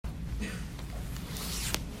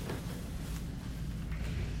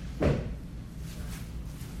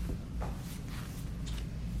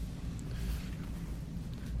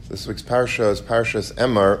This week's parsha is Parshas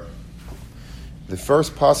Emor. The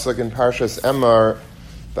first pasuk in Parshas Emor,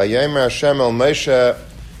 Vayomer Hashem el Moshe,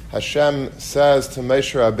 Hashem says to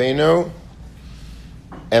Moshe Rabbeinu,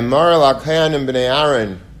 Emor el HaKayanim b'nei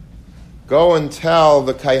Aaron, go and tell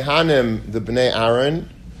the Kayhanim, the b'nei Aaron,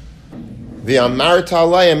 v'amarta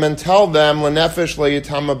aleim, and tell them, l'nefesh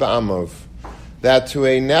le'yitama ba'amov, that to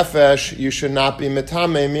a nefesh you should not be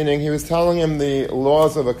mitame, meaning he was telling him the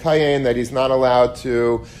laws of a kayin, that he's not allowed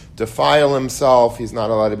to defile himself, he's not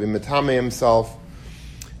allowed to be mitame himself.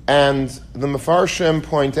 And the Mefarshim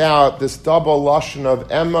point out this double lashon of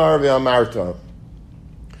Emor v'amarta.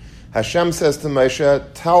 Hashem says to Moshe,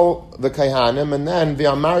 tell the Kayhanim, and then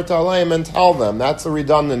v'amarta aleim, and tell them. That's a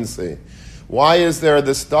redundancy. Why is there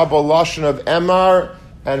this double lashon of Emor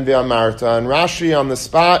and v'amarta? And Rashi on the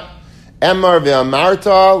spot, Emor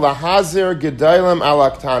v'amarta lahazir gedailim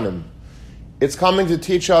alaktanim. It's coming to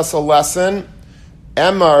teach us a lesson.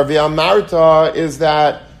 Emor v'amarta is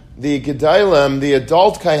that the gedailim, the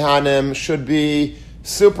adult kayhanim, should be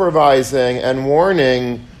supervising and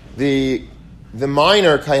warning the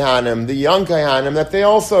minor kayhanim, the young kayhanim, that they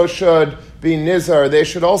also should be nizar. They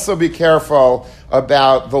should also be careful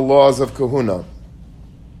about the laws of kahuna.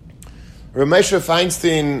 Rav Moshe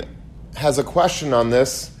Feinstein has a question on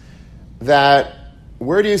this. That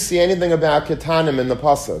where do you see anything about ketanim in the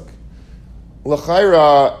pasuk?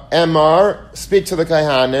 L'chayra Emor, speak to the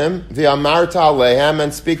kayhanim, v'amarta alehem,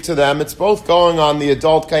 and speak to them. It's both going on the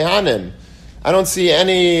adult kayhanim. I don't see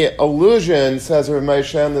any allusion, says Rav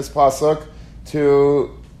Moshe in this pasuk,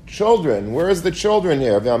 to children. Where is the children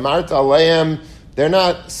here? V'amarta alehem, they're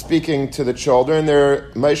not speaking to the children.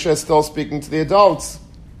 Moshe is still speaking to the adults.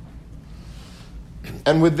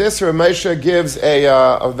 And with this, Rav Moshe gives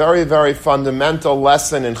a very, very fundamental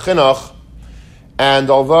lesson in chinuch.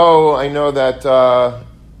 And although I know that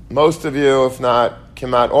most of you, if not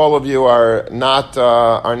Kemat, all of you are not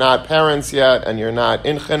parents yet, and you're not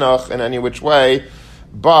in chinuch in any which way,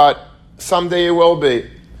 but someday you will be.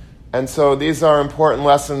 And so these are important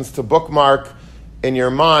lessons to bookmark in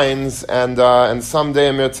your minds, and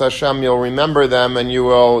someday, Mirz Hashem, you'll remember them and you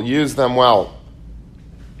will use them well.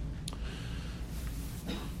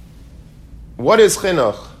 What is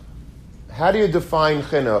chinuch? How do you define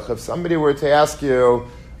chinuch? If somebody were to ask you,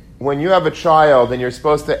 when you have a child and you're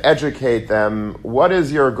supposed to educate them, what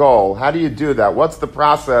is your goal? How do you do that? What's the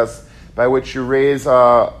process by which you raise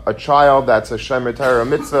a child that's a Shomer Torah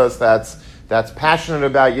mitzvahs, that's passionate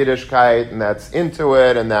about Yiddishkeit, and that's into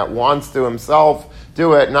it, and that wants to himself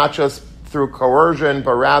do it, not just through coercion,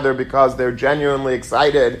 but rather because they're genuinely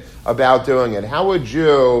excited about doing it? How would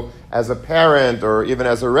you, as a parent or even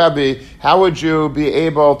as a Rebbe, how would you be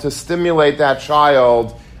able to stimulate that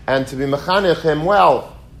child and to be mechanech him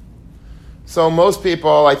well? So most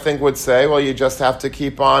people, I think, would say, well, you just have to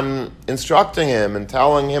keep on instructing him and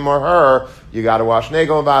telling him or her, you got to wash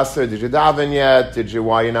Negel Vaser, did you daven yet?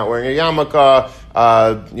 Why are you not wearing a yarmulke?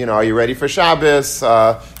 Are you ready for Shabbos?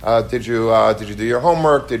 Did you do your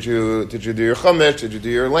homework? Did you do your chumash? Did you do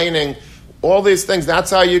your laning? All these things, that's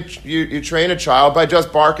how you train a child, by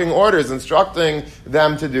just barking orders, instructing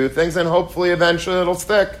them to do things, and hopefully eventually it'll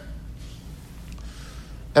stick.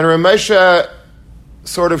 And Rav Moshe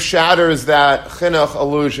sort of shatters that chinuch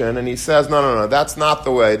illusion, and he says, no, that's not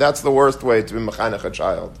the way. That's the worst way to be mechanech a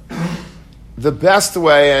child. The best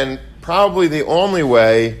way, and probably the only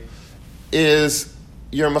way, is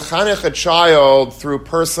you're mechanech a child through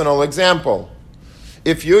personal example.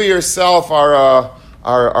 If you yourself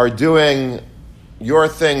are doing your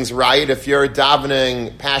things right, if you're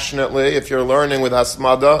davening passionately, if you're learning with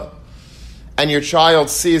hasmada, and your child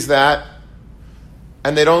sees that,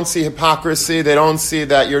 and they don't see hypocrisy, they don't see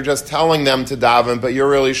that you're just telling them to daven, but you're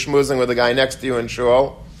really schmoozing with the guy next to you in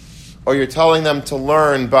shul, or you're telling them to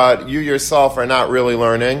learn, but you yourself are not really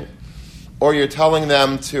learning, or you're telling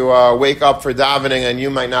them to wake up for davening, and you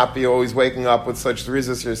might not be always waking up with such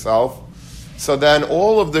reasons yourself. So then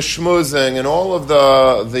all of the schmoozing and all of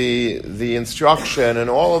the instruction and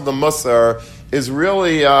all of the musar is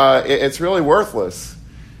really, it's really worthless.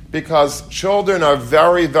 Because children are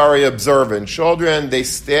very, very observant. Children, they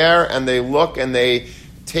stare and they look and they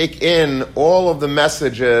take in all of the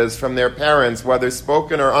messages from their parents, whether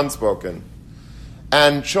spoken or unspoken.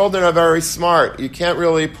 And children are very smart. You can't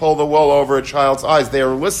really pull the wool over a child's eyes. They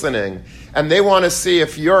are listening. And they want to see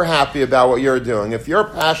if you're happy about what you're doing. If you're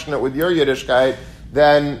passionate with your Yiddishkeit,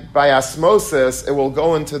 then by osmosis, it will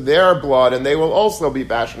go into their blood and they will also be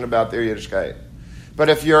passionate about their Yiddishkeit. But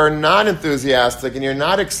if you're not enthusiastic and you're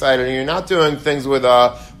not excited and you're not doing things with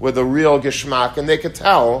a real geschmack, and they could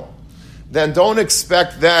tell, then don't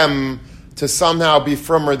expect them to somehow be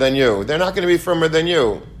firmer than you. They're not going to be firmer than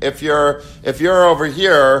you. If you're over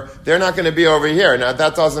here, they're not going to be over here. Now,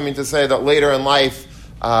 that doesn't mean to say that later in life,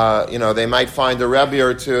 they might find a Rebbe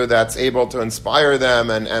or two that's able to inspire them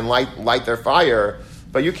and light their fire.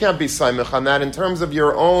 But you can't be saimich on that. In terms of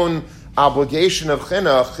your own obligation of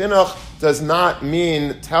chinuch, chinuch does not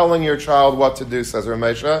mean telling your child what to do, says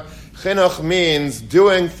Ramesha. Chinuch means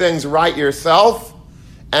doing things right yourself,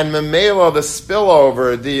 and memela, the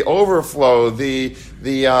spillover, the overflow, the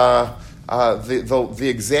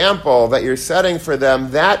example that you're setting for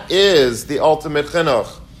them, that is the ultimate chinuch.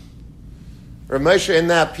 Ramesha, in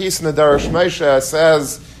that piece in the Darash Moshe,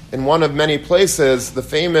 says in one of many places the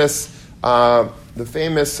famous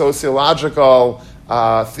sociological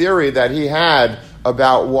theory that he had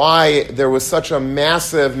about why there was such a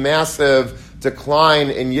massive decline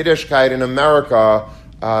in Yiddishkeit in America.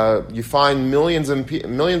 You find millions and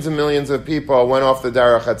millions of people went off the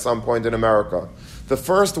derech at some point in America. The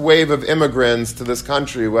first wave of immigrants to this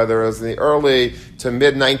country, whether it was in the early to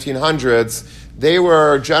mid-1900s, they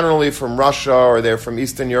were generally from Russia or they're from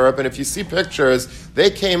Eastern Europe. And if you see pictures,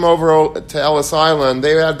 they came over to Ellis Island.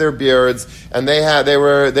 They had their beards, and they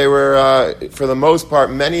were for the most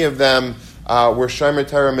part, many of them were Shomer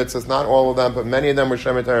Torah mitzvahs. Not all of them, but many of them were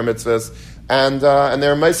Shomer Torah mitzvahs. And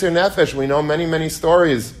they're Meiser Nefesh. We know many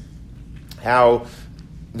stories how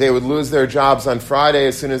they would lose their jobs on Friday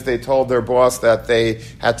as soon as they told their boss that they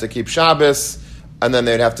had to keep Shabbos, and then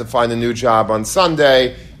they'd have to find a new job on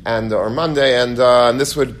Sunday or Monday, and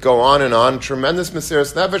this would go on and on. Tremendous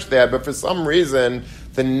Mesiras Nefesh they had, but for some reason,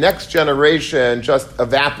 the next generation just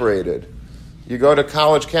evaporated. You go to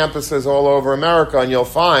college campuses all over America, and you'll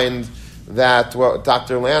find that what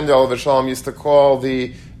Dr. Landau of Shalom used to call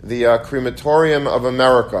the crematorium of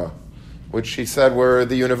America, which he said were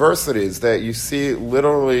the universities, that you see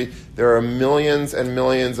literally there are millions and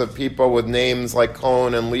millions of people with names like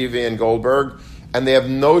Cohen and Levy and Goldberg, and they have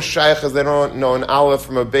no shaykhs. They don't know an Aleph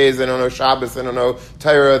from a Beis, they don't know Shabbos, they don't know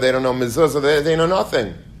Torah, they don't know Mezuzah, they know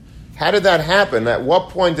nothing. How did that happen? At what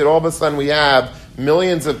point did all of a sudden we have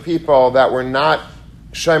millions of people that were not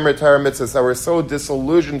Shomer Torah mitzvahs, that were so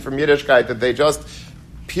disillusioned from Yiddishkeit that they just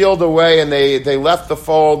peeled away and they left the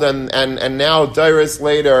fold, and now, Dairis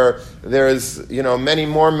later, there's many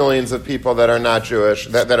more millions of people that are not Jewish,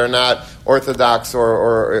 that are not Orthodox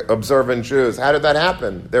or observant Jews. How did that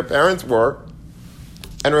happen? Their parents were.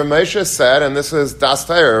 And Ramesha said, and this is Das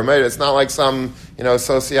Torah, it's not like some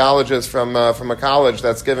sociologist from a college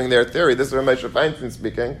that's giving their theory. This is Ramesha Feinstein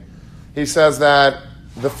speaking. He says that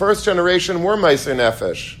the first generation were Meiser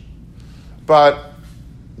Nefesh, but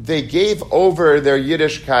they gave over their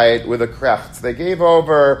Yiddishkeit with a krechts. They gave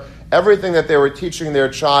over everything that they were teaching their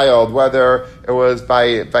child, whether it was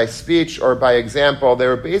by speech or by example. They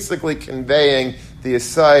were basically conveying the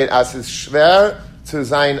Yesod as is schwer zu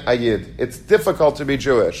sein a Yid. It's difficult to be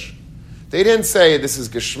Jewish. They didn't say this is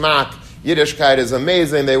Geschmack, Yiddishkeit is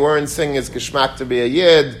amazing. They weren't singing it's Geschmack to be a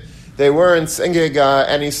Yid. They weren't singing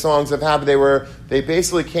any songs of Hab. They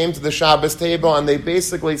basically came to the Shabbos table and they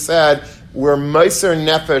basically said, we're Meiser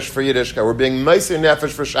Nefesh for Yiddishkeit. We're being Meiser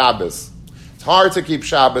Nefesh for Shabbos. It's hard to keep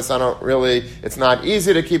Shabbos. It's not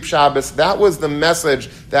easy to keep Shabbos. That was the message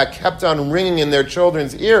that kept on ringing in their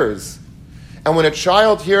children's ears. And when a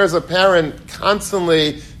child hears a parent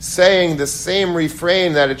constantly saying the same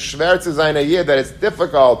refrain, that it's schwer zu sein a Yid, that it's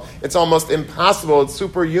difficult, it's almost impossible, it's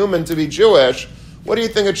superhuman to be Jewish, what do you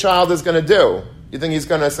think a child is going to do? You think he's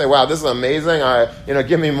going to say, wow, this is amazing,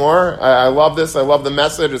 give me more, I love this, I love the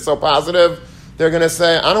message, it's so positive? They're going to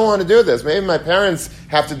say, I don't want to do this. Maybe my parents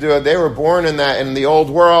have to do it. They were born in the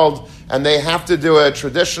old world, and they have to do it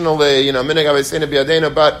traditionally, minig avosenu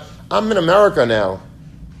b'yadeinu, but I'm in America now.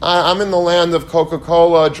 I'm in the land of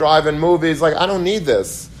Coca-Cola, drive-in movies. I don't need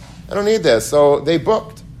this. So they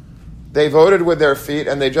booked. They voted with their feet,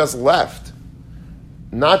 and they just left.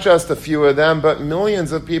 Not just a few of them, but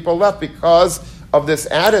millions of people left because of this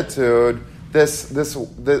attitude,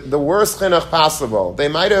 the worst chinuch possible. They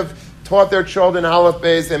might have taught their children Aleph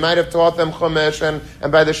Beis, they might have taught them Chumash,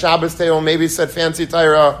 and by the Shabbos table maybe said fancy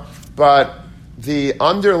Torah, but the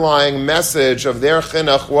underlying message of their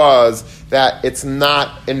chinuch was that it's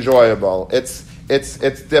not enjoyable. It's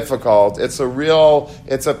difficult. It's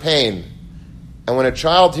a pain. And when a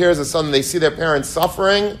child hears of something, they see their parents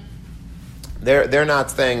suffering, they're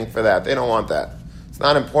not staying for that. They don't want that. It's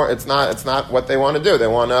not important. It's not what they want to do. They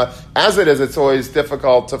want to, as it is, it's always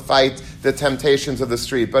difficult to fight the temptations of the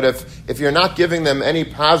street. But if you're not giving them any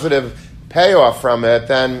positive payoff from it,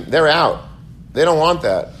 then they're out. They don't want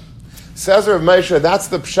that. Says Rav Moshe, that's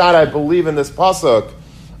the pshat I believe in this pasuk.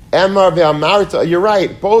 Emar ve'amarta, you're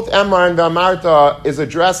right. Both Emar and ve'amarta is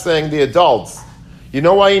addressing the adults. You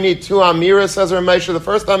know why you need two amiras, says Ramesha? The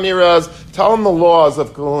first amira is, tell them the laws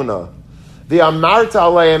of kahuna. The amarta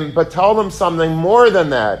aleim, but tell them something more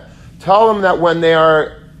than that. Tell them that when they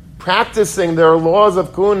are practicing their laws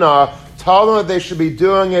of kahuna, tell them that they should be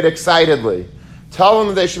doing it excitedly. Tell them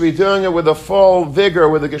that they should be doing it with a full vigor,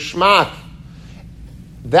 with a geschmack.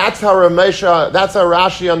 That's how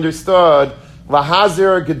Rashi understood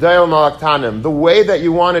Lahazir Gedel Malaktanim. The way that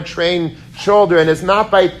you want to train children is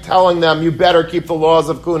not by telling them you better keep the laws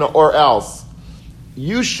of Kuna or else.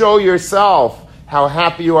 You show yourself how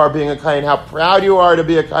happy you are being a Kayin, how proud you are to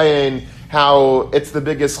be a Kayin, how it's the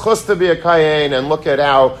biggest chus to be a Kayin, and look at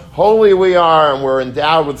how holy we are, and we're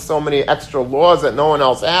endowed with so many extra laws that no one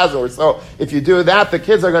else has. Or so if you do that, the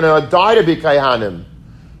kids are going to die to be Kayhanim.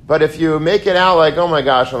 But if you make it out like, oh my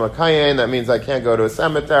gosh, I'm a Kayin, that means I can't go to a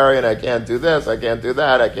cemetery, and I can't do this, I can't do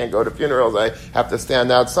that, I can't go to funerals, I have to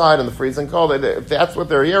stand outside in the freezing cold. If that's what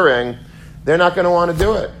they're hearing, they're not going to want to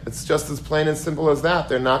do it. It's just as plain and simple as that.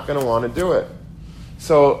 They're not going to want to do it.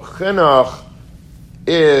 So chinuch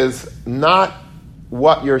is not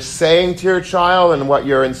what you're saying to your child and what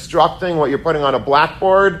you're instructing, what you're putting on a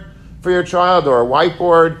blackboard for your child or a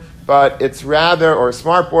whiteboard, but it's rather, or a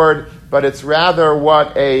smartboard, but it's rather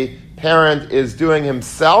what a parent is doing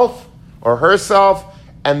himself or herself,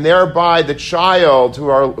 and thereby the child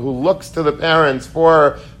who looks to the parents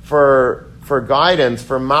for guidance,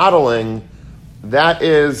 for modeling,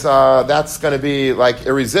 that's going to be like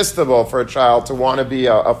irresistible for a child to want to be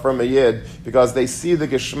from a yid, because they see the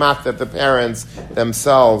geschmack that the parents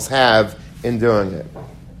themselves have in doing it.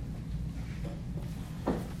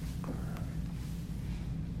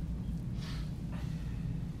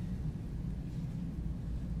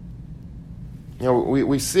 You know,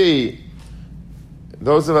 we see,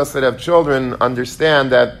 those of us that have children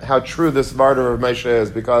understand that how true this Varda of Moshe is,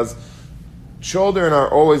 because children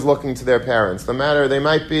are always looking to their parents. No matter, they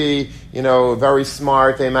might be, very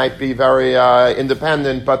smart, they might be very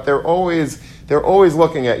independent, but they're always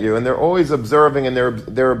looking at you, and they're always observing, and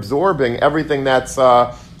they're absorbing everything that's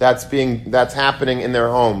happening in their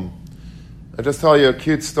home. I'll just tell you a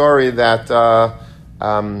cute story that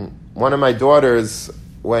one of my daughters,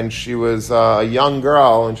 when she was a young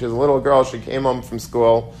girl, and she was a little girl, she came home from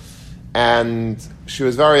school, and she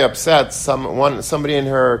was very upset. Somebody in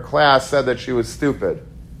her class said that she was stupid.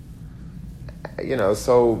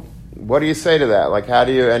 So what do you say to that? Like, how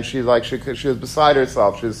do you? And she's like, she was beside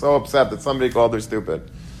herself. She was so upset that somebody called her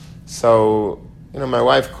stupid. So, my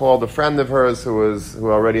wife called a friend of hers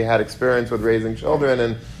who already had experience with raising children,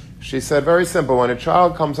 and she said, very simple, when a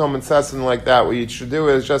child comes home and says something like that, what you should do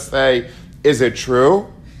is just say, is it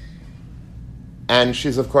true? And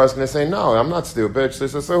she's, of course, going to say, no, I'm not stupid. She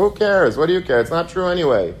says, so who cares? What do you care? It's not true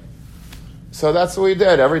anyway. So that's what we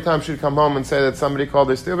did. Every time she'd come home and say that somebody called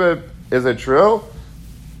her stupid, is it true?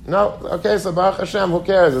 No. Okay, so Baruch Hashem, who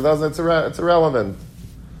cares? It's irrelevant.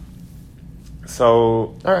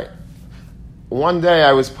 So, all right. One day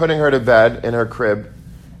I was putting her to bed in her crib,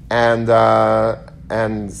 and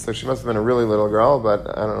so she must have been a really little girl,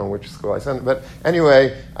 but I don't know which school I sent her. But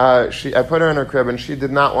anyway, I put her in her crib, and she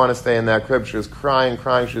did not want to stay in that crib. She was crying,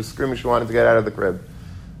 she was screaming, she wanted to get out of the crib.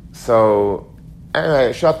 So anyway,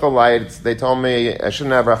 I shut the lights. They told me I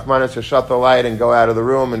shouldn't have Rahmanis to shut the light and go out of the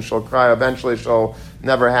room, and she'll cry. Eventually she'll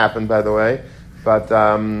never happen, by the way. But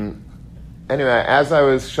anyway, as I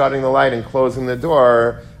was shutting the light and closing the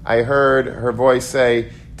door, I heard her voice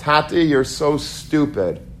say, Tati, you're so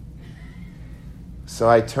stupid. So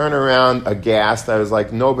I turn around aghast. I was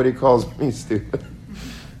like, nobody calls me stupid.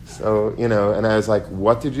 So, and I was like,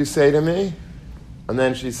 what did you say to me? And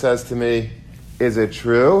then she says to me, is it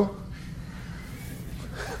true?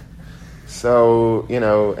 So,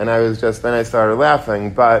 and I was then I started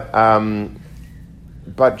laughing. But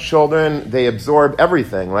children, they absorb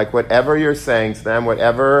everything. Like whatever you're saying to them,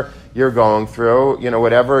 whatever you're going through,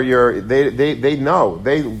 whatever they know.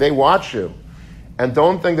 They watch you. And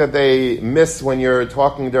don't think that they miss when you're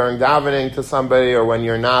talking during davening to somebody, or when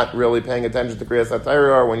you're not really paying attention to Kriyas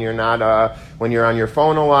HaTorah, or when you're on your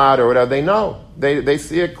phone a lot, or whatever. They know. They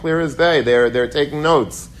see it clear as day. They're taking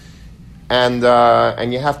notes. And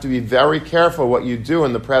you have to be very careful what you do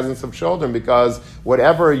in the presence of children, because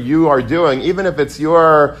whatever you are doing, even if it's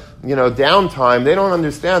your downtime, they don't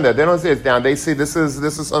understand that. They don't see it's down. They see this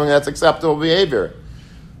is something that's acceptable behavior.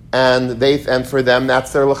 And for them,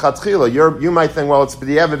 that's their lechatchila. You might think, well, it's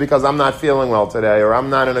b'diavad because I'm not feeling well today, or I'm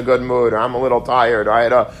not in a good mood, or I'm a little tired, or I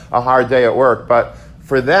had a hard day at work. But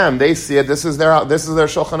for them, they see it. This is their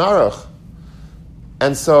Shulchan Aruch.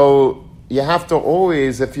 And so, you have to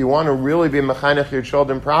always, if you want to really be mechanech your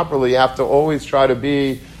children properly, you have to always try to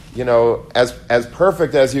be, as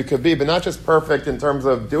perfect as you could be, but not just perfect in terms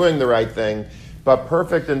of doing the right thing, but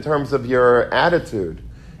perfect in terms of your attitude,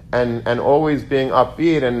 and always being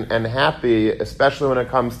upbeat and happy, especially when it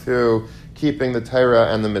comes to keeping the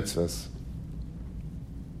Torah and the mitzvahs.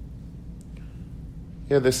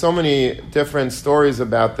 There's so many different stories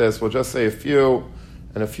about this. We'll just say a few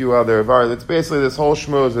and a few other. It's basically this whole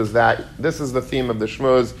shmooze is that this is the theme of the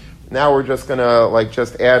shmooze. Now we're just gonna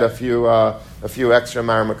just add a few extra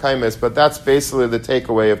Mar Makaimis, but that's basically the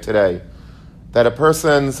takeaway of today. That a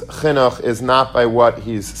person's chinuch is not by what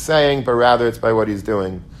he's saying, but rather it's by what he's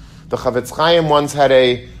doing. The Chavetz Chaim once had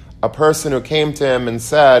a person who came to him and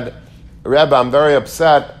said, Rebbe, I'm very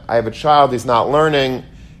upset. I have a child. He's not learning.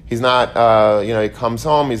 He's not, he comes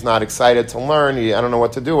home. He's not excited to learn. I don't know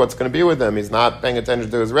what to do. What's going to be with him? He's not paying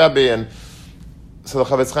attention to his Rebbe. And so the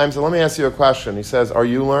Chavetz Chaim said, let me ask you a question. He says, are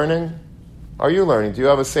you learning? Are you learning? Do you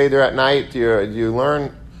have a Seder at night? Do you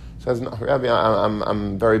learn? He says, no, Rebbe,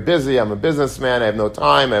 I'm very busy. I'm a businessman. I have no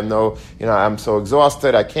time. I'm so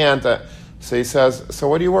exhausted. I can't. So he says, so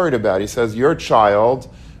what are you worried about? He says, your child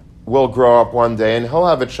will grow up one day and he'll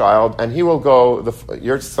have a child and he will go,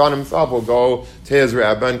 your son himself will go to his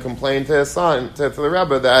Rebbe and complain to his son, to the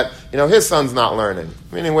Rebbe that, his son's not learning.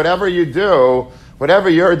 Meaning whatever you do, whatever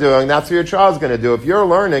you're doing, that's what your child's going to do. If you're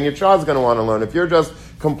learning, your child's going to want to learn. If you're just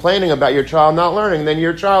complaining about your child not learning, then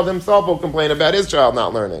your child himself will complain about his child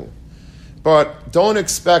not learning. But don't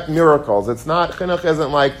expect miracles. It's not, chinuch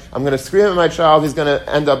isn't like, I'm going to scream at my child, he's going to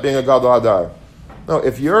end up being a gadol hadar. No,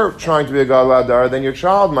 if you're trying to be a gadol hadar, then your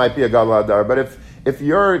child might be a gadol hadar. But if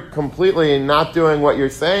you're completely not doing what you're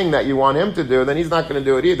saying that you want him to do, then he's not going to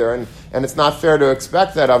do it either. And it's not fair to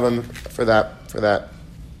expect that of him for that.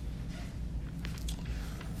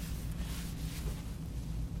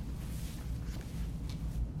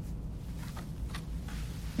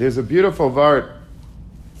 There's a beautiful vart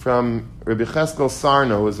from Rabbi Cheskel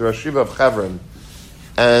Sarna, who was the Rosh Yeshiva of Hebron.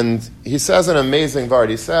 And he says an amazing vart.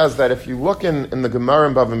 He says that if you look in the Gemara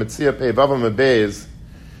in Bava Metzia Pei, Bava Mebez,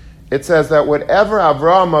 it says that whatever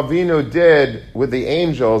Avraham Avinu did with the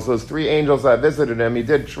angels, those 3 angels that visited him, he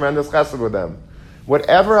did tremendous chesed with them.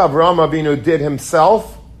 Whatever Avraham Avinu did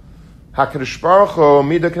himself, HaKadosh Baruch Hu,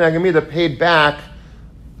 Mida K'neged Mida, paid back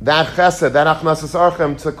that chesed, that achnasas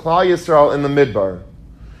archem, to Klal Yisrael in the Midbar.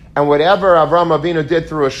 And whatever Avraham Avinu did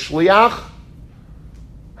through a shliach,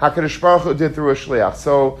 HaKadosh Baruch Hu did through a shliach.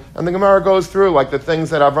 So, and the Gemara goes through like the things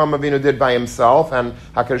that Avraham Avinu did by himself, and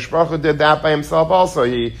HaKadosh Baruch Hu did that by himself also.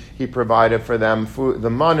 He provided for them food, the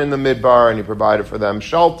man in the midbar, and he provided for them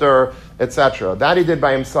shelter, etc. That he did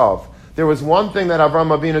by himself. There was one thing that Avraham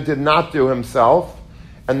Avinu did not do himself,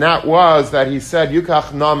 and that was that he said,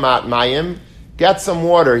 Yukach namat mayim, get some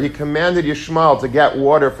water. He commanded Yishmael to get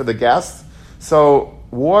water for the guests. So,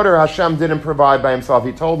 water Hashem didn't provide by himself.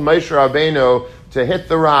 He told Moshe Rabbeinu to hit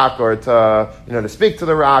the rock, or to speak to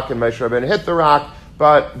the rock, and Moshe Rabbeinu hit the rock.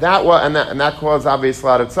 But that was, and that caused obviously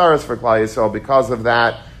a lot of tzaras for Klal Yisrael because of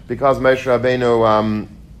that. Because Moshe Rabbeinu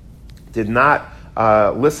did not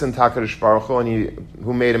listen to HaKadosh Baruch Hu, and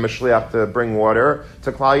who made him a shliach to bring water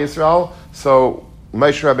to Klal Yisrael. So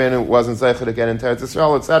Moshe Rabbeinu wasn't zeicha to get into Eretz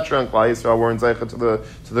Yisrael, etc., and Klal Yisrael weren't zeicha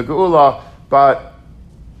to the Geula. But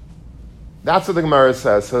that's what the Gemara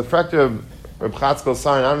says. So the fact of Reb Chatzkel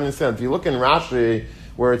Sarin, I don't understand. If you look in Rashi,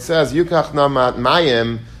 where it says Yukach namat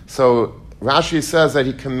mayim, so Rashi says that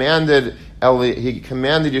he commanded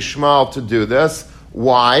Yishmael to do this.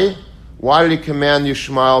 Why? Why did he command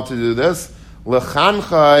Yishmael to do this?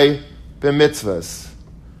 Lechanchai b'mitzvahs.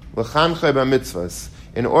 Lechanchai b'mitzvahs.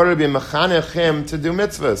 In order to be mechanech him to do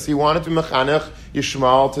mitzvahs. He wanted to mechanech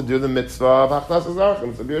Yishmael to do the mitzvah of Hachnasas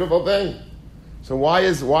Archim. It's a beautiful thing. So why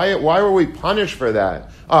were we punished for that?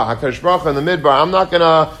 HaKadosh Baruch Hu in the Midbar, I'm not going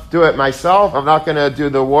to do it myself. I'm not going to do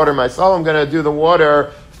the water myself. I'm going to do the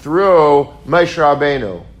water through Moshe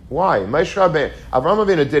Rabbeinu. Why? Moshe Rabbeinu. Avraham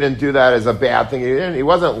Avinu didn't do that as a bad thing. He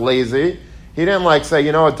wasn't lazy. He didn't say,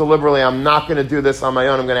 deliberately, I'm not going to do this on my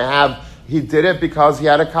own. He did it because he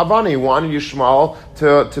had a kavanah. He wanted Yishmael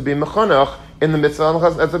to be mechunach in the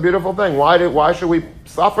mitzvah. That's a beautiful thing. Why should we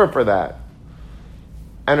suffer for that?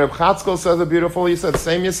 And Reb Chatzkel says he said,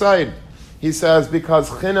 same Yesod. He says, because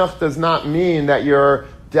chinuch does not mean that you're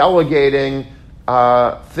delegating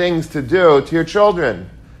things to do to your children.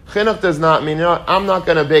 Chinuch does not mean, I'm not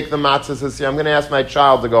going to bake the matzahs this year. I'm going to ask my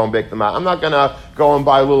child to go and bake the matzahs. I'm not going to go and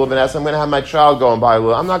buy lulav and ask. I'm going to have my child go and buy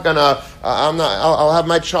lulav. I'll have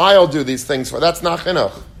my child do these things. That's not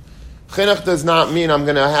chinuch. Chinuch does not mean I'm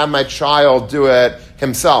going to have my child do it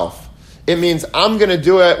himself. It means I'm going to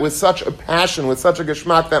do it with such a passion, with such a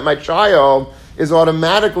geschmack that my child is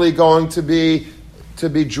automatically going to be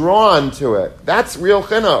drawn to it. That's real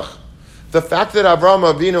chinuch. The fact that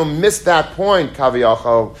Avraham Avinu missed that point,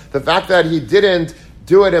 kaviyachol, the fact that he didn't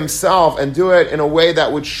do it himself and do it in a way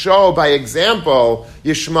that would show by example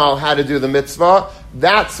Yishmael how to do the mitzvah,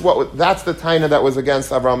 that's the taina that was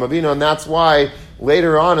against Avraham Avinu, and that's why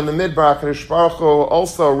later on in the Midbar, Kadosh Baruch Hu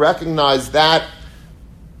also recognized that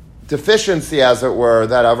deficiency, as it were,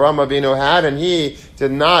 that Avraham Avinu had, and he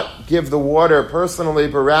did not give the water personally,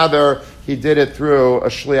 but rather he did it through a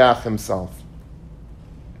shliach himself.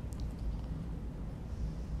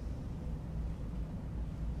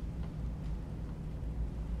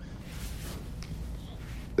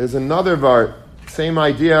 There's another vart, same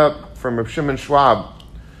idea from Rav Shimon Schwab.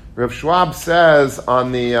 Rav Schwab says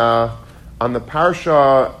on the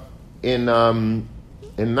parsha in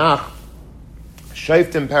Nach,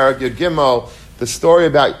 Shoftim Parak Yud Gimel, the story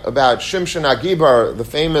about Shimshon Agibar, the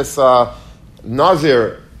famous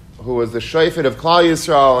Nazir, who was the shofet of Klal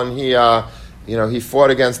Yisrael, and he fought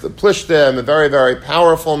against the Plishtim, a very, very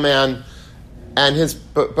powerful man. And his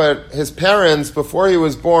parents, before he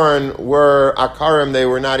was born, were akarim. They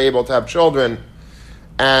were not able to have children.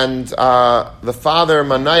 And the father,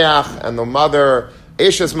 Manayach, and the mother,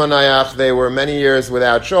 Eshes Manayach, they were many years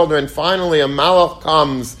without children. Finally, a malach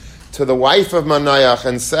comes to the wife of Manayach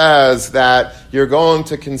and says that you're going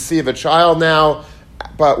to conceive a child now.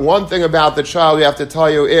 But one thing about the child we have to tell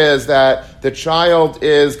you is that the child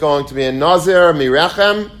is going to be a Nazir,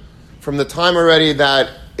 Mirechem, from the time already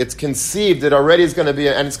that it's conceived, it already is going to be,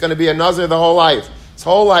 and it's going to be a Nazir the whole life. His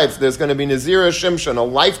whole life, there's going to be Nazira Shimshon, a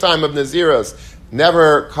lifetime of Naziras,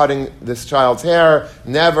 never cutting this child's hair,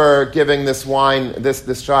 never giving this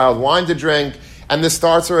child wine to drink, and this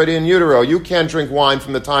starts already in utero. You can't drink wine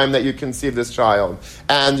from the time that you conceive this child.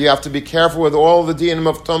 And you have to be careful with all the dinim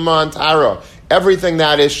of Tumah and Tara. Everything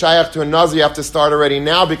that is shaykh to a Nazir, you have to start already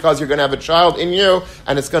now because you're going to have a child in you,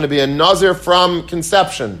 and it's going to be a Nazir from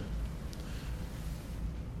conception.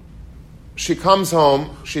 She comes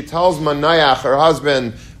home, she tells Manayach, her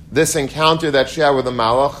husband, this encounter that she had with the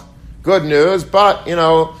Malach. Good news, but,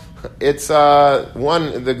 it's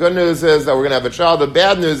the good news is that we're going to have a child. The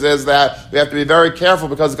bad news is that we have to be very careful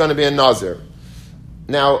because it's going to be a Nazir.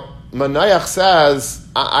 Now, Manayach says,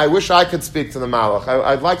 I wish I could speak to the Malach.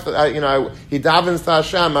 I'd like to, he davens to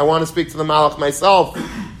Hashem, I want to speak to the Malach myself.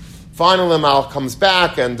 Finally, the Malach comes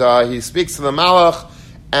back and he speaks to the Malach,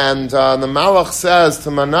 and the Malach says to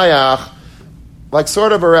Manayach, like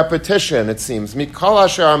sort of a repetition, it seems. Mikol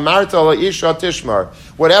asher amarta la'isha tishmar.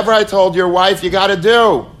 Whatever I told your wife, you got to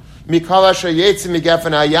do. Mikol asher yetzi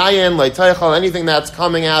migefen hayayin le'teichel. Anything that's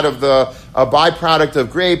coming out of a byproduct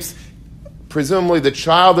of grapes, presumably the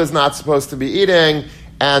child is not supposed to be eating.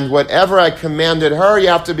 And whatever I commanded her, you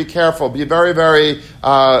have to be careful. Be very, very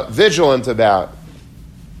vigilant about.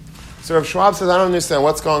 So Rav Schwab says, I don't understand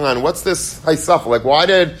what's going on. What's this haisafah? Like,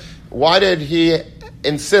 why did he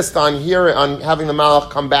insist on having the Malach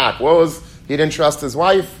come back? He didn't trust his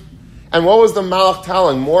wife? And what was the Malach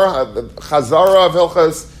telling? More Chazara of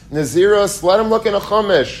Hilchas Naziros? Let him look in a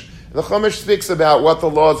Chumash. The Chumash speaks about what the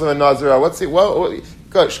laws of a Nazir are.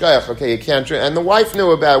 Good, Shkayach, okay, you can't drink. And the wife knew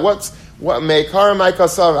about it. What's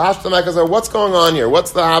going on here?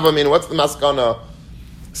 What's the Havamim? What's the Maskana?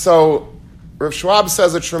 So Rav Schwab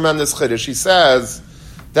says a tremendous chiddush. He says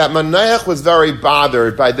that Manayach was very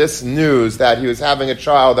bothered by this news that he was having a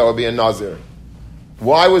child that would be a Nazir.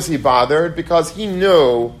 Why was he bothered? Because he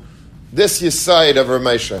knew this Yesod of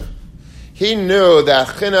Ramesha. He knew that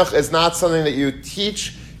chinuch is not something that you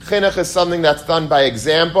teach. Chinuch is something that's done by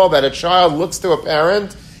example, that a child looks to a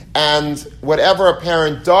parent, and whatever a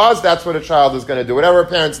parent does, that's what a child is going to do. Whatever a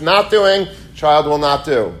parent's not doing, child will not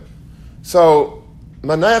do. So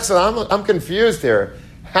Manayach said, I'm confused here.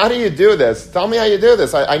 How do you do this? Tell me how you do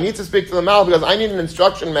this. I need to speak to the Malach because I need an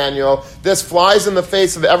instruction manual. This flies in the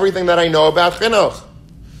face of everything that I know about chinuch.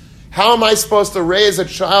 How am I supposed to raise a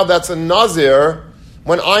child that's a Nazir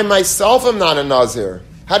when I myself am not a Nazir?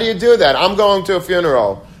 How do you do that? I'm going to a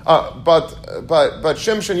funeral. But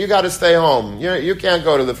Shimshon, you got to stay home. You can't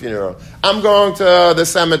go to the funeral. I'm going to the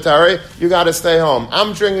cemetery. You got to stay home.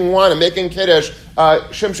 I'm drinking wine. I'm making kiddush.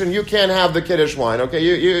 Shimshon, you can't have the kiddush wine. Okay,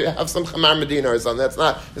 you have some Chamar Medina or something.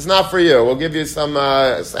 It's not for you. We'll give you some.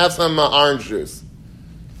 Have some orange juice.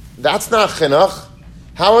 That's not chinuch.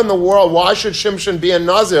 How in the world? Why should Shimshon be a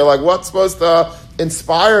Nazir? Like, what's supposed to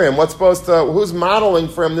inspire him? Who's modeling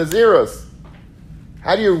for him Nazirus?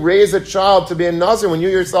 How do you raise a child to be a Nazir when you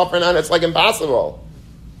yourself are not? It's like impossible.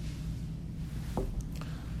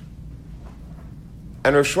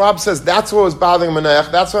 And Rav Schwab says that's what was bothering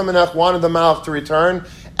Menach. That's why Menach wanted the Malach to return.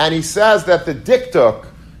 And he says that the diktuk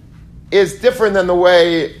is different than the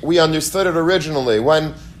way we understood it originally.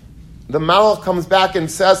 When the Malach comes back and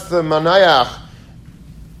says to the Menach,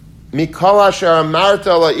 Mikol asher amarta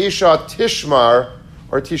la'isha tishmar,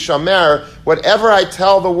 or tishamer, whatever I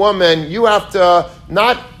tell the woman, you have to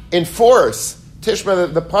not enforce.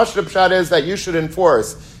 Tishma, the Pashto Pshat is that you should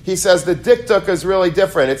enforce. He says the diktuk is really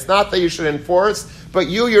different. It's not that you should enforce, but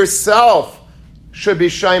you yourself should be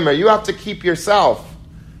shomer. You have to keep yourself.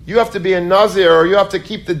 You have to be a Nazir, or you have to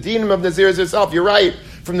keep the dinim of Nazirs yourself. You're right.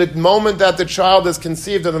 From the moment that the child is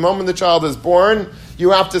conceived to the moment the child is born, you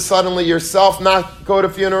have to suddenly yourself not go to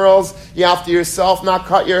funerals. You have to yourself not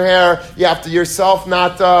cut your hair. You have to yourself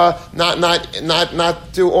not do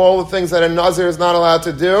all the things that a Nazir is not allowed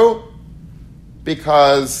to do.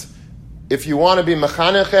 Because if you want to be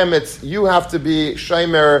mechanechem, you have to be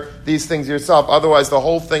shomer these things yourself. Otherwise, the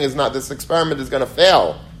whole thing is not. This experiment is going to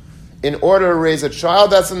fail. In order to raise a child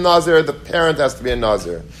that's a Nazir, the parent has to be a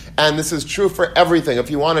Nazir. And this is true for everything. If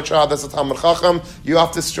you want a child that's a Talmid Chacham, you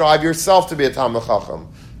have to strive yourself to be a Talmid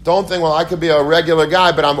Chacham. Don't think, well, I could be a regular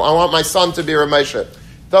guy, but I want my son to be a Rameshet. It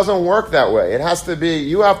doesn't work that way. It has to be,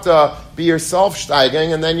 you have to be yourself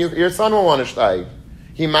steiging, and then your son will want to steig.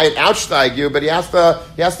 He might outsteig you, but he has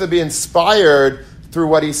to be inspired through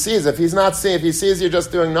what he sees. If he sees you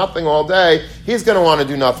just doing nothing all day, he's going to want to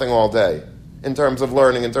do nothing all day in terms of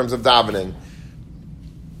learning, in terms of davening.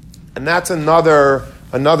 And that's another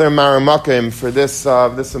maramakim for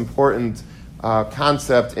this important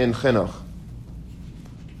concept in chinuch.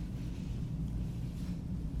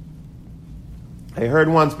 I heard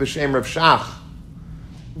once b'shem Rav Shach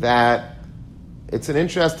that it's an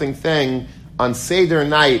interesting thing. On Seder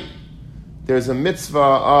night, there's a mitzvah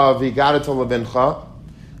of Yigadat Levincha,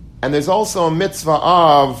 and there's also a mitzvah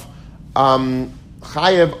of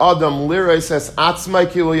Chayev Adam Liros Es Atzmai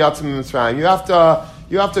Kilu Yatzim Mitzrayim. You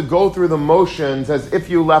have to go through the motions as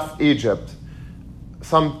if you left Egypt.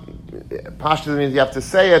 Some pashtus means you have to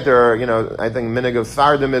say it, or I think minig of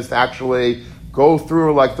Sardim is to actually go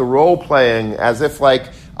through like the role playing as if like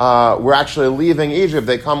we're actually leaving Egypt.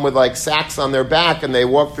 They come with like sacks on their back and they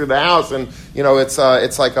walk through the house, and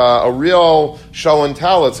it's like a real show and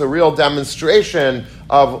tell. It's a real demonstration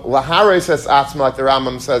of lahares es atzma, like the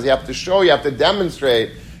Rambam says. You have to show, you have to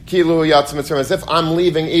demonstrate kilu yatzim mitzrayim, as if I'm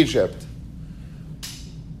leaving Egypt.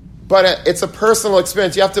 But it's a personal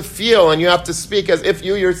experience. You have to feel and you have to speak as if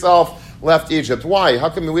you yourself left Egypt. Why? How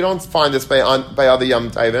come we don't find this by other Yom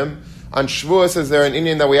Tovim? On Shavuos, is there an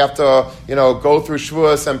Indian that we have to, go through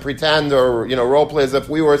Shavuos and pretend or, role play as if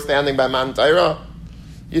we were standing by Mount Torah?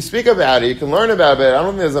 You speak about it, you can learn about it. I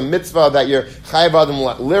don't think there's a mitzvah that you're Chayav Adam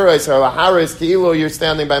Liros or Laharis Ki'ilu, you're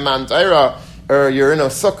standing by Mount Torah, or you're in a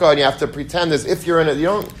sukkah and you have to pretend as if you're in it.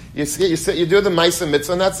 You do the Maisa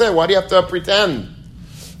mitzvah and that's it. Why do you have to pretend?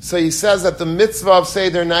 So he says that the mitzvah of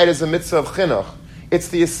Seder night is a mitzvah of chinuch. It's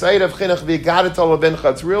the aside of chinuch v'yigadat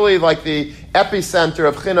levincha. It's really like the epicenter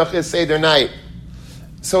of chinuch is Seder night.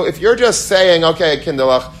 So if you're just saying, okay,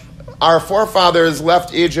 Kindalach, our forefathers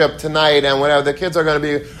left Egypt tonight, and whatever, the kids are going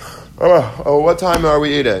to be, what time are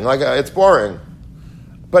we eating? Like it's boring.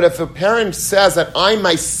 But if a parent says that I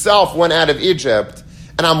myself went out of Egypt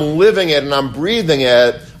and I'm living it and I'm breathing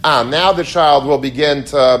it, now the child will begin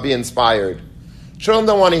to be inspired. Children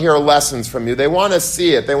don't want to hear lessons from you. They want to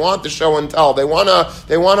see it. They want to show and tell. They want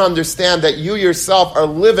to understand that you yourself are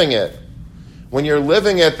living it. When you're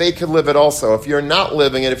living it, they could live it also. If you're not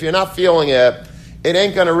living it, if you're not feeling it, it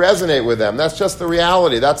ain't going to resonate with them. That's just the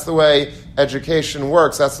reality. That's the way education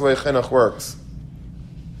works. That's the way chinuch works.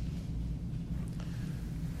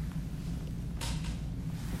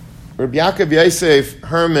 Rabbi Yaakov Yosef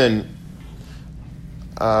Herman,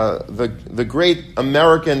 the great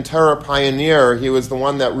American Torah pioneer, he was the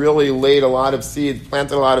one that really laid a lot of seeds,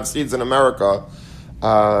 planted a lot of seeds in America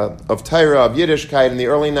of Torah, of Yiddishkeit in the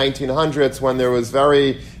early 1900s, when there was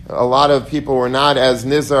a lot of people were not as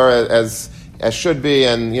nizar as should be,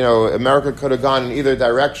 and America could have gone in either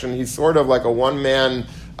direction. He's sort of like a one-man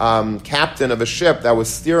captain of a ship that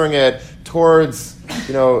was steering it towards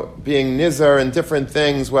being nizar and different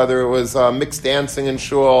things, whether it was mixed dancing in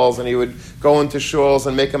shuls, and he would go into shuls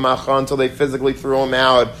and make a macha until they physically threw him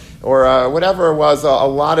out, or whatever it was, a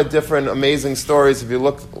lot of different amazing stories. If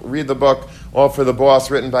you read the book, All for the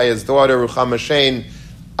Boss, written by his daughter, Ruchama Shane.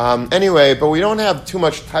 Anyway, but we don't have too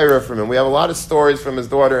much Torah from him. We have a lot of stories from his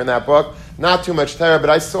daughter in that book, not too much Torah, but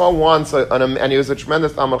I saw once, and he was a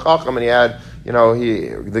tremendous Talmid Chacham, and he had, the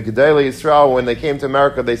Gedolei Yisrael, when they came to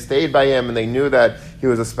America, they stayed by him, and they knew that he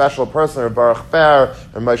was a special person, or Baruch Fer,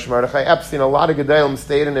 or Moshe Mordechai Epstein. A lot of Gedolim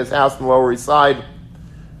stayed in his house in the Lower East Side.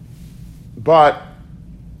 But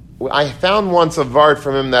I found once a vart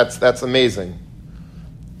from him that's amazing.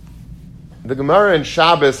 The Gemara in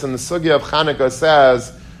Shabbos in the Sugya of Chanukah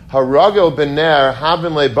says, "Haragel b'ner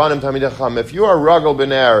havin lebanim tamidei chacham." If you are ragel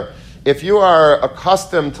b'ner, if you are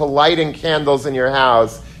accustomed to lighting candles in your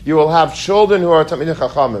house, you will have children who are tamidei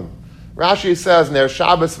chachamim. Rashi says, "Ner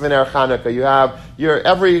Shabbos v'ner Chanukah." You have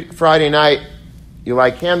every Friday night, you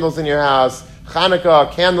light candles in your house.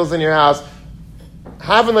 Chanukah, candles in your house.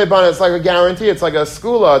 Havin lebanim, it's like a guarantee. It's like a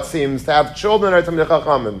skula, it seems, to have children who are tamidei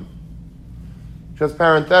chachamim. Just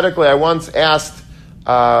parenthetically, I once asked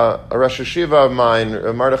a Rosh Yeshiva of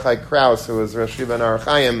mine, Mordechai Krauss, who was Rosh Yeshiva in Ar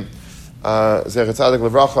Chaim, Zecher Tzadik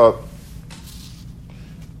Livracha.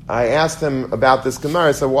 I asked him about this Gemara.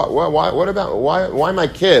 I said, why my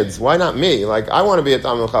kids? Why not me? Like, I want to be a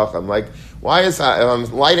Talmid Chacham. Like, why is that? If I'm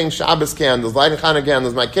lighting Shabbos candles, lighting Chanukah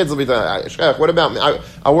candles, my kids will be Shech. What about me?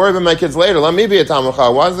 I'll worry about my kids later. Let me be a Talmid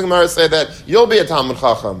Chacham. Why does the Gemara say that you'll be a Talmid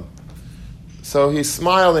Chacham? So he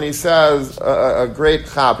smiled and he says, a great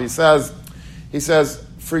chap, he says,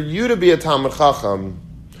 for you to be a Talmid Chacham,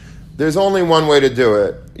 there's only one way to do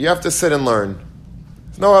it. You have to sit and learn.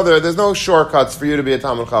 There's no shortcuts for you to be a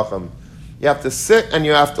Talmid Chacham. You have to sit and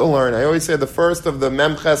you have to learn. I always say the first of the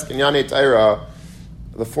Memches Kinyanei Torah,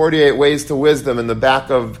 the 48 ways to wisdom in the back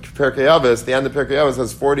of Pirkei Avos, the end of Pirkei Avos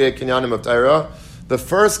has 48 Kinyanim of Torah. The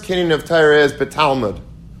first Kinyan of Torah is B'Talmud,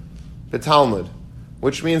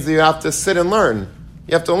 which means that you have to sit and learn.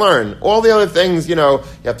 You have to learn. All the other things, you have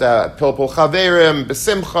to pilpul chaverim,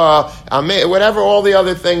 besimcha, whatever all the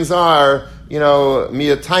other things are,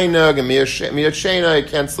 miyat tainug and miyat shena, you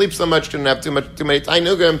can't sleep so much, shouldn't have too many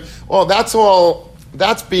tainugim. Well, that's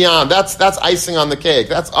beyond, that's icing on the cake.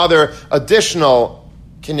 That's other additional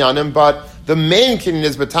kinyanim, but the main kinyan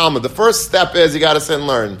is b'talmud. The first step is you got to sit and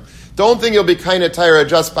learn. Don't think you'll be kind of Torah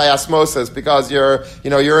just by osmosis because you're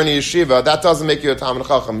in a yeshiva. That doesn't make you a Talmid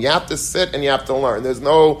Chacham. You have to sit and you have to learn. There's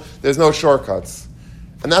no shortcuts.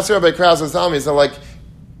 And that's what Rabbi Krauss was telling me. So like,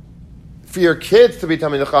 for your kids to be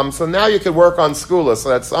Talmid Chacham, so now you could work on skula so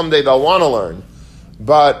that someday they'll want to learn.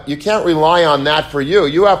 But you can't rely on that for you.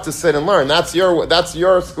 You have to sit and learn. That's your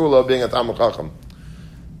skula of being a Talmid Chacham.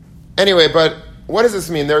 Anyway, but what does this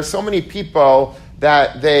mean? There are so many people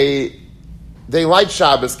that they light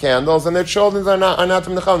Shabbos candles, and their children are not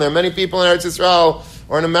Talmid Chacham. There are many people in Eretz Yisrael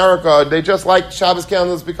or in America, they just light Shabbos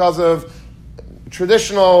candles because of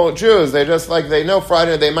traditional Jews. They know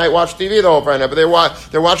Friday, they might watch TV the whole Friday night, but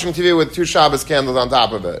they're watching TV with 2 Shabbos candles on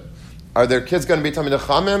top of it. Are their kids going to be Talmid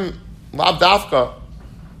Chachamim? Lav dafka.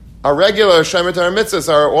 Our regular Shemer Torah mitzvahs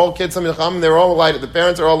are all kids Talmid Chachamim. They're all lighting. The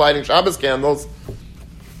parents are all lighting Shabbos candles.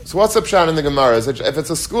 So what's the pshat in the Gemara? If it's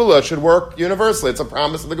a skula, it should work universally. It's a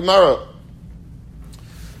promise of the Gemara.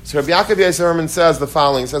 So Rabbi Yaakov Yosef Herman says the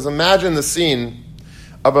following. He says, imagine the scene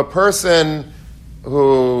of a person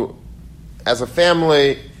who has a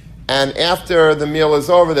family, and after the meal is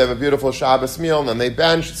over, they have a beautiful Shabbos meal, and then they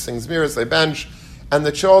bench, sings miras, they bench, and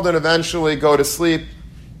the children eventually go to sleep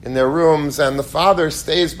in their rooms, and the father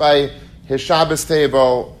stays by his Shabbos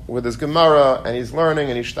table with his Gemara, and he's learning,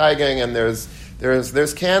 and he's steiging, and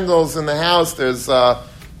there's candles in the house, there's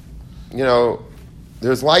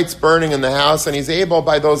lights burning in the house, and he's able,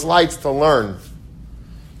 by those lights, to learn.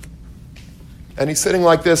 And he's sitting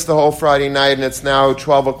like this the whole Friday night, and it's now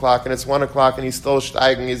 12 o'clock, and it's 1 o'clock, and he's still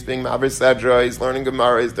steiging, he's being Ma'aber Sedra, he's learning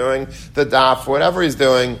Gemara, he's doing the daf, whatever he's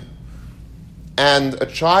doing. And a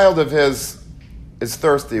child of his is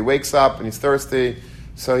thirsty, he wakes up, and he's thirsty,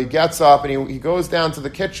 so he gets up, and he goes down to the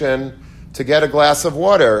kitchen to get a glass of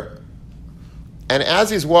water. And as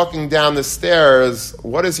he's walking down the stairs,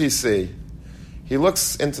 what does he see? He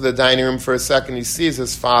looks into the dining room for a second. He sees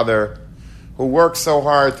his father, who works so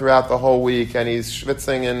hard throughout the whole week, and he's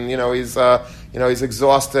schwitzing, and he's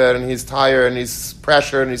exhausted, and he's tired, and he's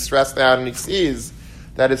pressured, and he's stressed out, and he sees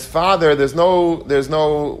that his father, there's no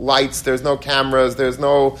lights, there's no cameras, there's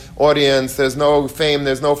no audience, there's no fame,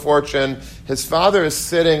 there's no fortune. His father is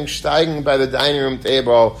sitting, steiging by the dining room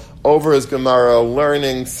table over his Gemara,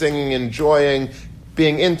 learning, singing, enjoying,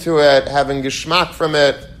 being into it, having geschmack from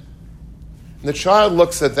it. And the child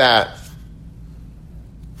looks at that.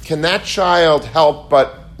 Can that child help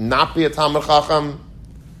but not be a Talmid Chacham?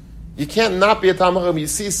 You can't not be a Talmid Chacham. You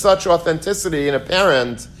see such authenticity in a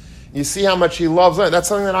parent. You see how much he loves learning. That's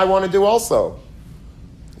something that I want to do also.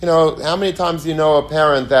 How many times do you know a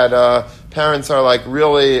parent that parents are like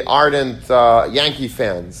really ardent Yankee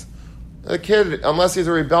fans? The kid, unless he's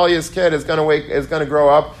a rebellious kid, is going to grow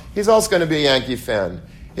up. He's also going to be a Yankee fan.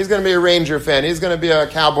 He's going to be a Ranger fan. He's going to be a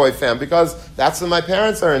Cowboy fan because that's what my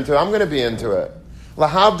parents are into. I'm going to be into it.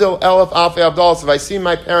 Lahavdil elef afi abdalos. If I see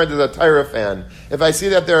my parent is a Torah fan, if I see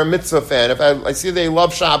that they're a mitzvah fan, if I see they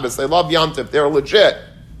love Shabbos, they love Yom Tov, they're legit,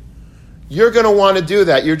 you're going to want to do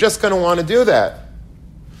that. You're just going to want to do that.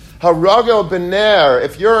 Haragel b'ner,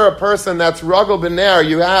 if you're a person that's ragel b'ner,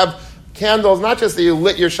 you have candles, not just that you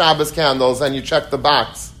lit your Shabbos candles and you check the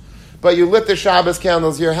box, but you lit the Shabbos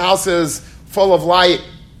candles, your house is full of light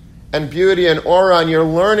and beauty and aura, and you're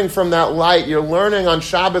learning from that light, you're learning on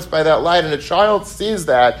Shabbos by that light, and a child sees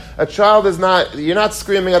that. A child is not, you're not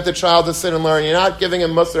screaming at the child to sit and learn, you're not giving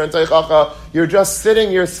him musar and teichacha, you're just sitting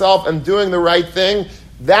yourself and doing the right thing.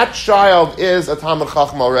 That child is a Talmid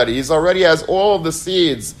Chacham already. He's already has all of the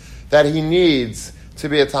seeds that he needs to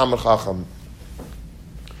be a Talmid Chacham.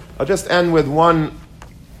 I'll just end with one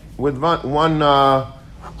vart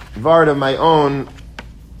of my own.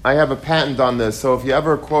 I have a patent on this, so if you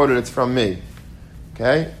ever quote it, it's from me.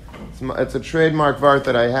 Okay? It's a trademark vart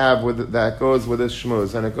that I have that goes with this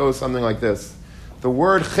shmuz, and it goes something like this. The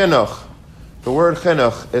word chinuch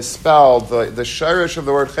is spelled, the shirish of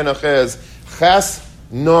the word chinuch is ches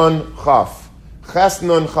nun chaf. Ches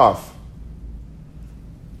nun chaf.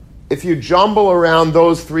 If you jumble around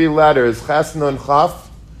those three letters, ches nun chaf,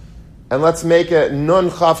 and let's make it nun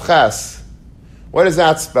chaf ches, what does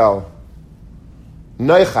that spell?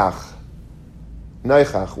 Noichach.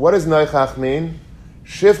 What does noichach mean?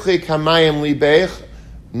 Shivchi kamayim libeich.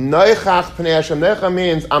 Noichach pnei Hashem. Noichach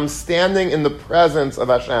means I'm standing in the presence of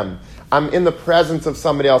Hashem. I'm in the presence of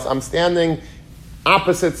somebody else. I'm standing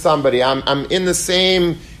opposite somebody. I'm in the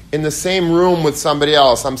same room with somebody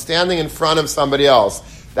else. I'm standing in front of somebody else.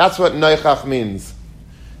 That's what noichach means.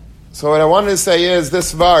 So what I wanted to say is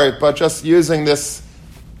this vart, but just using these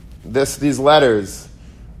letters.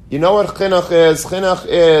 You know what chinuch is? Chinuch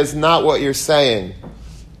is not what you're saying.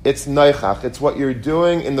 It's noichach. It's what you're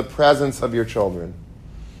doing in the presence of your children.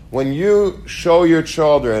 When you show your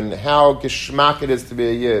children how geschmack it is to be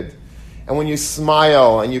a yid, and when you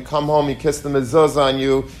smile and you come home, you kiss the mezuzah,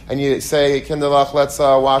 and you say, Kinderlach, let's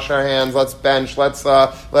wash our hands, let's bench, let's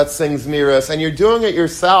sing Zmiris, and you're doing it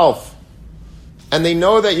yourself. And they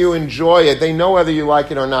know that you enjoy it. They know whether you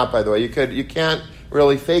like it or not, by the way. You can't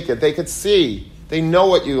really fake it. They could see. They know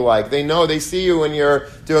what you like. They see you when you're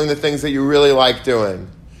doing the things that you really like doing.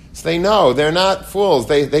 So they know. They're not fools.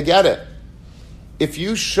 They get it. If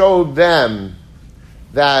you show them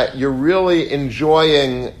that you're really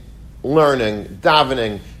enjoying learning,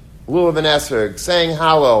 davening, lulav and esrog, saying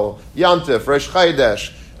Hallel, Yontif, Rosh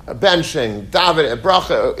Chodesh, benching, davening,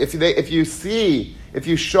 bracha, if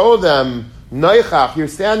you show them noichach, you're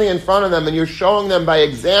standing in front of them and you're showing them by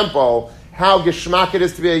example how geschmack it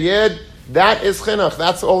is to be a yid, that is chinuch.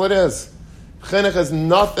 That's all it is. Chinuch is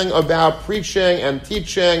nothing about preaching and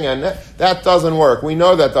teaching, and that doesn't work. We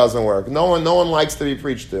know that doesn't work. No one likes to be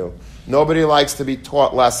preached to. Nobody likes to be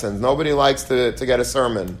taught lessons. Nobody likes to get a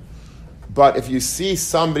sermon. But if you see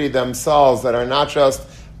somebody themselves that are not just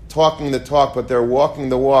talking the talk, but they're walking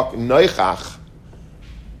the walk, noichach,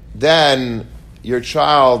 then your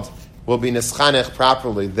child will be nischanech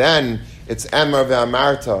properly. Then it's emar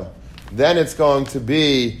ve'amarta. Then it's going to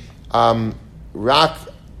be rak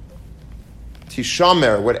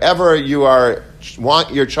tishomer. Whatever you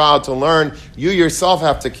want your child to learn, you yourself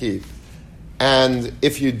have to keep. And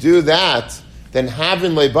if you do that, then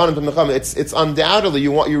having leibanim tamid chachamim, it's undoubtedly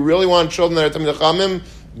you really want children that are tamid chachamim.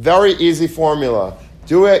 Very easy formula.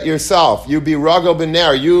 Do it yourself. You be ragel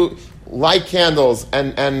b'ner. You light candles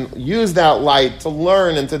and use that light to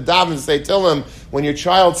learn and to daven and say Tillim. When your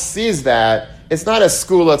child sees that, it's not a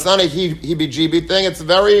school. It's not a heebie-jeebie thing. It's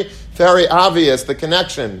very, very obvious, the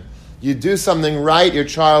connection. You do something right, your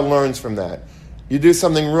child learns from that. You do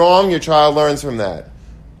something wrong, your child learns from that.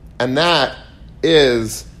 And that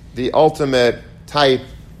is the ultimate type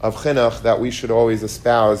of chinuch that we should always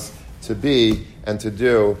espouse to be and to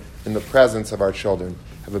do in the presence of our children.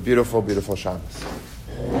 Have a beautiful, beautiful Shabbos.